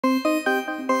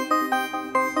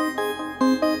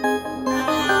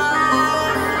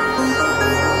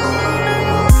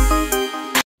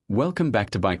Welcome back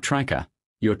to Bike Tracker,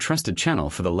 your trusted channel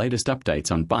for the latest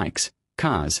updates on bikes,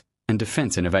 cars, and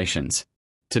defense innovations.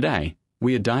 Today,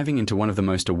 we are diving into one of the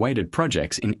most awaited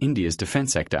projects in India's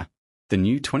defense sector, the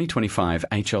new 2025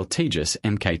 HAL Tejas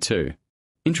Mk2.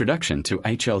 Introduction to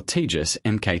HAL Tejas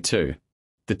Mk2.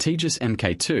 The Tejas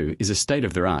Mk2 is a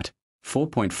state-of-the-art,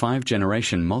 4.5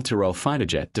 generation multi-role fighter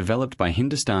jet developed by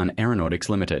Hindustan Aeronautics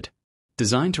Limited.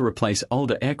 Designed to replace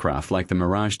older aircraft like the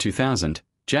Mirage 2000,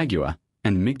 Jaguar,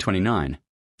 and MiG-29,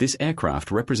 this aircraft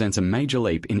represents a major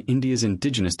leap in India's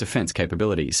indigenous defense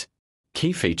capabilities.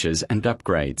 Key features and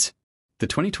upgrades. The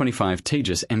 2025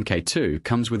 Tejas Mk2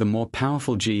 comes with a more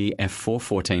powerful GE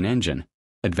F414 engine,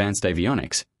 advanced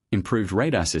avionics, improved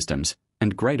radar systems,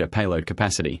 and greater payload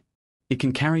capacity. It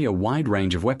can carry a wide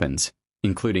range of weapons,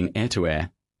 including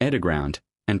air-to-air, air-to-ground,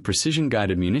 and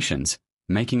precision-guided munitions,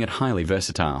 making it highly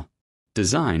versatile.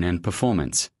 Design and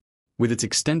performance. With its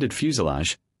extended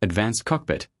fuselage, advanced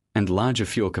cockpit, and larger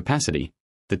fuel capacity,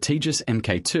 the Tejas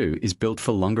Mk2 is built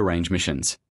for longer-range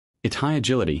missions. Its high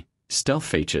agility, stealth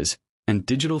features, and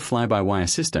digital fly-by-wire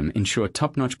system ensure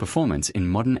top-notch performance in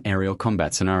modern aerial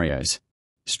combat scenarios.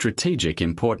 Strategic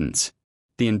importance.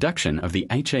 The induction of the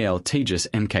HAL Tejas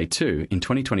Mk2 in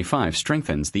 2025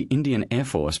 strengthens the Indian Air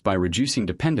Force by reducing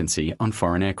dependency on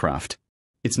foreign aircraft.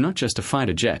 It's not just a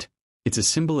fighter jet, it's a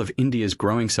symbol of India's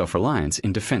growing self-reliance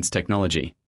in defense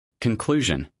technology.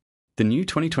 Conclusion. The new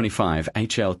 2025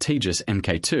 HAL Tejas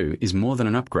Mk2 is more than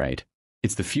an upgrade.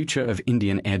 It's the future of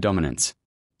Indian air dominance.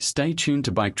 Stay tuned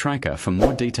to Bike Tracker for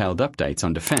more detailed updates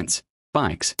on defense,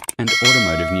 bikes, and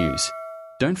automotive news.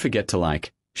 Don't forget to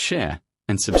like, share,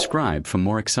 and subscribe for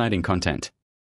more exciting content.